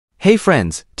Hey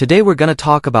friends, today we're gonna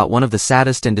talk about one of the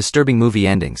saddest and disturbing movie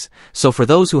endings, so for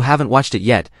those who haven't watched it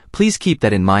yet, please keep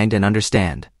that in mind and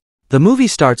understand. The movie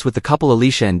starts with the couple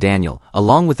Alicia and Daniel,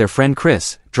 along with their friend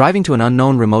Chris, driving to an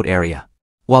unknown remote area.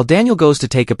 While Daniel goes to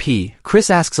take a pee,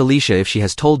 Chris asks Alicia if she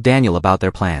has told Daniel about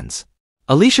their plans.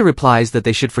 Alicia replies that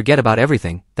they should forget about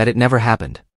everything, that it never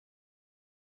happened.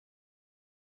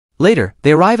 Later,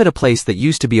 they arrive at a place that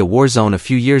used to be a war zone a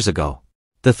few years ago.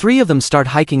 The three of them start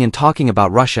hiking and talking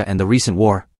about Russia and the recent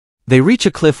war. They reach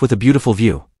a cliff with a beautiful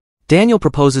view. Daniel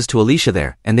proposes to Alicia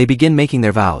there, and they begin making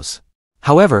their vows.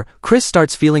 However, Chris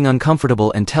starts feeling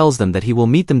uncomfortable and tells them that he will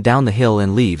meet them down the hill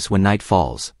and leaves when night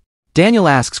falls. Daniel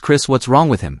asks Chris what's wrong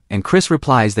with him, and Chris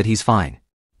replies that he's fine.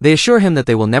 They assure him that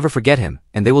they will never forget him,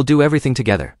 and they will do everything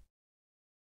together.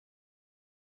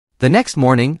 The next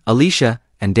morning, Alicia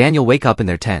and Daniel wake up in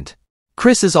their tent.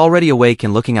 Chris is already awake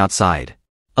and looking outside.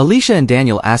 Alicia and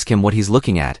Daniel ask him what he's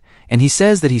looking at, and he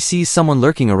says that he sees someone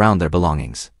lurking around their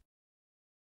belongings.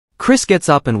 Chris gets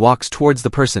up and walks towards the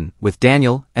person, with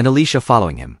Daniel and Alicia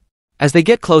following him. As they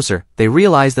get closer, they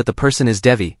realize that the person is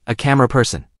Devi, a camera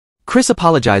person. Chris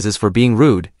apologizes for being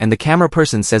rude, and the camera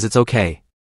person says it's okay.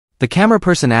 The camera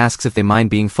person asks if they mind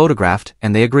being photographed,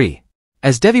 and they agree.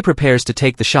 As Devi prepares to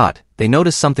take the shot, they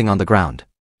notice something on the ground.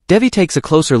 Devi takes a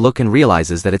closer look and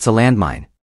realizes that it's a landmine.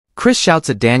 Chris shouts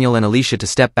at Daniel and Alicia to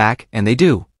step back, and they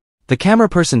do. The camera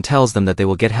person tells them that they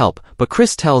will get help, but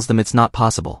Chris tells them it's not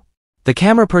possible. The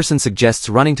camera person suggests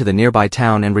running to the nearby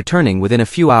town and returning within a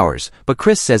few hours, but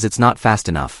Chris says it's not fast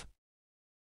enough.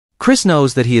 Chris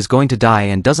knows that he is going to die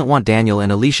and doesn't want Daniel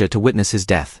and Alicia to witness his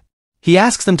death. He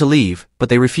asks them to leave, but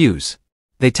they refuse.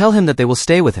 They tell him that they will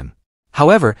stay with him.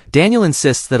 However, Daniel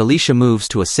insists that Alicia moves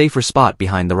to a safer spot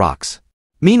behind the rocks.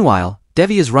 Meanwhile,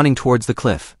 Devi is running towards the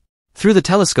cliff. Through the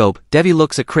telescope, Devi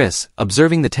looks at Chris,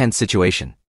 observing the tense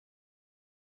situation.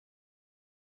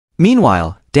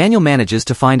 Meanwhile, Daniel manages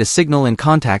to find a signal and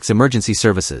contacts emergency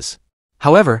services.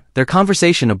 However, their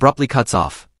conversation abruptly cuts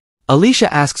off.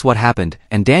 Alicia asks what happened,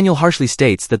 and Daniel harshly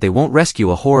states that they won't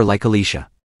rescue a whore like Alicia.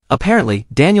 Apparently,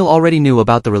 Daniel already knew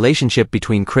about the relationship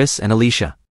between Chris and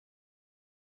Alicia.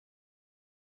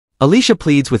 Alicia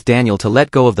pleads with Daniel to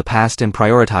let go of the past and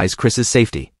prioritize Chris's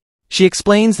safety. She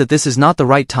explains that this is not the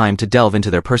right time to delve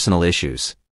into their personal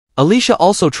issues. Alicia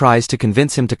also tries to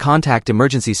convince him to contact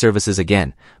emergency services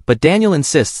again, but Daniel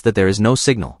insists that there is no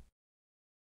signal.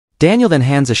 Daniel then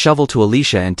hands a shovel to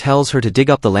Alicia and tells her to dig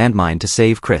up the landmine to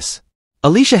save Chris.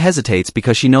 Alicia hesitates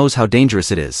because she knows how dangerous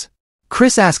it is.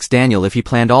 Chris asks Daniel if he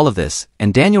planned all of this,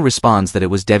 and Daniel responds that it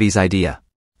was Devi's idea.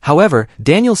 However,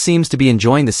 Daniel seems to be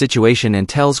enjoying the situation and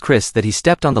tells Chris that he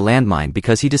stepped on the landmine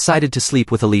because he decided to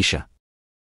sleep with Alicia.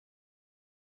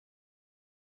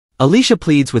 Alicia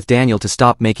pleads with Daniel to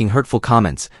stop making hurtful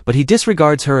comments, but he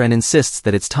disregards her and insists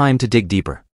that it's time to dig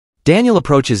deeper. Daniel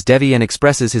approaches Devi and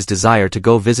expresses his desire to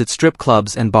go visit strip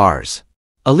clubs and bars.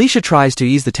 Alicia tries to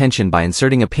ease the tension by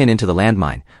inserting a pin into the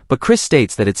landmine, but Chris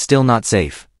states that it's still not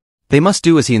safe. They must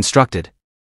do as he instructed.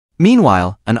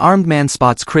 Meanwhile, an armed man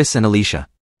spots Chris and Alicia.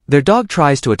 Their dog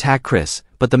tries to attack Chris,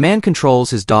 but the man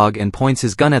controls his dog and points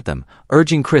his gun at them,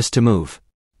 urging Chris to move.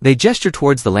 They gesture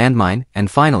towards the landmine, and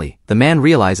finally, the man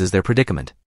realizes their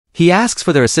predicament. He asks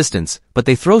for their assistance, but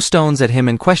they throw stones at him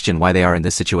and question why they are in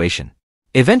this situation.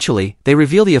 Eventually, they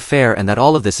reveal the affair and that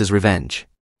all of this is revenge.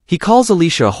 He calls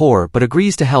Alicia a whore but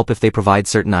agrees to help if they provide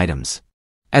certain items.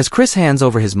 As Chris hands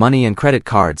over his money and credit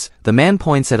cards, the man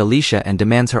points at Alicia and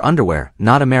demands her underwear,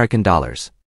 not American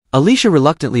dollars. Alicia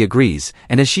reluctantly agrees,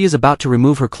 and as she is about to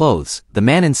remove her clothes, the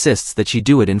man insists that she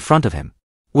do it in front of him.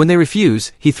 When they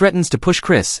refuse, he threatens to push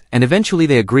Chris, and eventually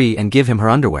they agree and give him her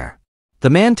underwear. The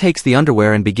man takes the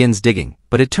underwear and begins digging,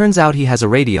 but it turns out he has a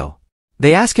radio.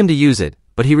 They ask him to use it,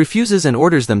 but he refuses and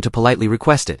orders them to politely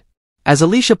request it. As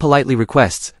Alicia politely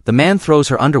requests, the man throws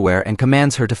her underwear and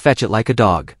commands her to fetch it like a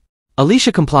dog.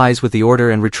 Alicia complies with the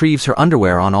order and retrieves her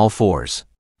underwear on all fours.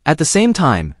 At the same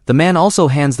time, the man also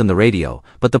hands them the radio,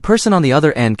 but the person on the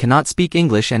other end cannot speak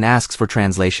English and asks for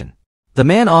translation. The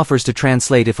man offers to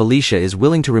translate if Alicia is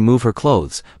willing to remove her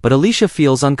clothes, but Alicia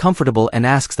feels uncomfortable and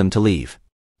asks them to leave.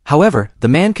 However, the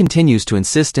man continues to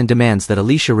insist and demands that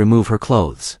Alicia remove her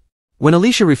clothes. When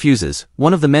Alicia refuses,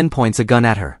 one of the men points a gun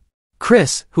at her.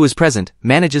 Chris, who is present,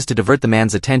 manages to divert the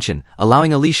man's attention,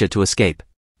 allowing Alicia to escape.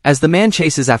 As the man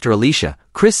chases after Alicia,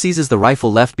 Chris seizes the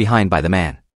rifle left behind by the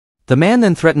man. The man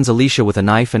then threatens Alicia with a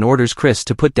knife and orders Chris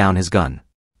to put down his gun.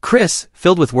 Chris,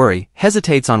 filled with worry,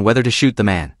 hesitates on whether to shoot the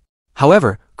man.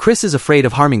 However, Chris is afraid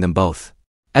of harming them both.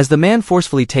 As the man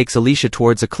forcefully takes Alicia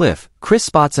towards a cliff, Chris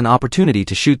spots an opportunity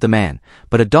to shoot the man,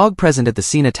 but a dog present at the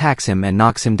scene attacks him and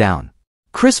knocks him down.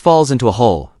 Chris falls into a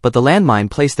hole, but the landmine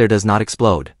placed there does not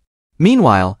explode.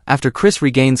 Meanwhile, after Chris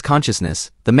regains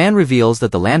consciousness, the man reveals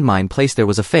that the landmine placed there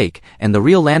was a fake, and the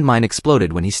real landmine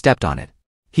exploded when he stepped on it.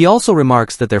 He also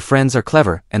remarks that their friends are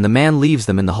clever, and the man leaves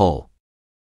them in the hole.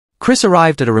 Chris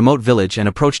arrived at a remote village and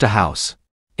approached a house.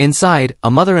 Inside, a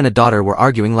mother and a daughter were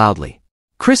arguing loudly.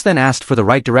 Chris then asked for the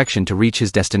right direction to reach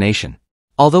his destination.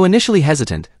 Although initially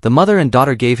hesitant, the mother and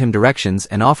daughter gave him directions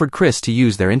and offered Chris to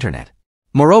use their internet.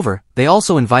 Moreover, they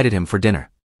also invited him for dinner.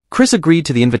 Chris agreed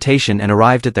to the invitation and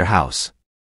arrived at their house.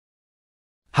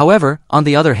 However, on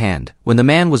the other hand, when the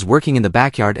man was working in the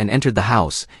backyard and entered the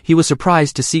house, he was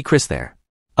surprised to see Chris there.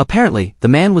 Apparently, the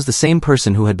man was the same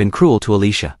person who had been cruel to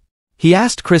Alicia. He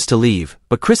asked Chris to leave,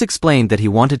 but Chris explained that he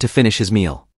wanted to finish his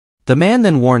meal. The man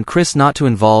then warned Chris not to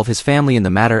involve his family in the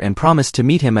matter and promised to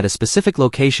meet him at a specific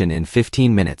location in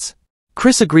 15 minutes.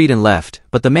 Chris agreed and left,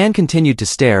 but the man continued to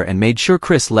stare and made sure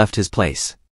Chris left his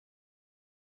place.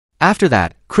 After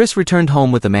that, Chris returned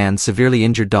home with the man's severely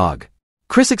injured dog.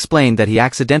 Chris explained that he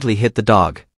accidentally hit the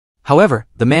dog. However,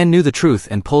 the man knew the truth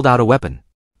and pulled out a weapon.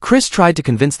 Chris tried to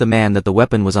convince the man that the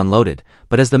weapon was unloaded,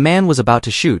 but as the man was about to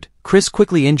shoot, Chris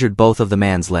quickly injured both of the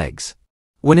man's legs.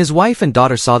 When his wife and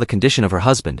daughter saw the condition of her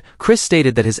husband, Chris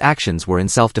stated that his actions were in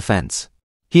self-defense.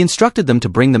 He instructed them to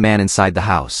bring the man inside the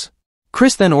house.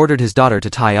 Chris then ordered his daughter to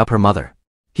tie up her mother.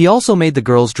 He also made the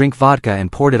girls drink vodka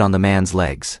and poured it on the man's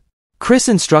legs. Chris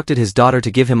instructed his daughter to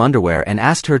give him underwear and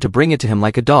asked her to bring it to him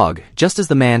like a dog, just as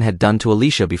the man had done to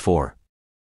Alicia before.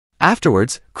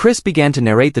 Afterwards, Chris began to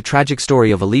narrate the tragic story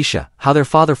of Alicia, how their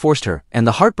father forced her, and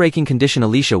the heartbreaking condition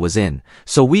Alicia was in,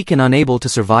 so weak and unable to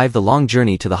survive the long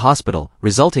journey to the hospital,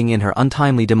 resulting in her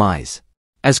untimely demise.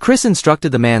 As Chris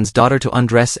instructed the man's daughter to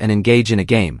undress and engage in a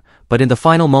game, but in the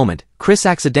final moment, Chris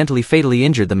accidentally fatally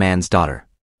injured the man's daughter.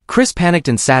 Chris panicked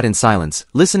and sat in silence,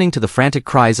 listening to the frantic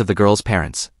cries of the girl's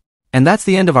parents. And that's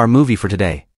the end of our movie for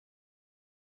today.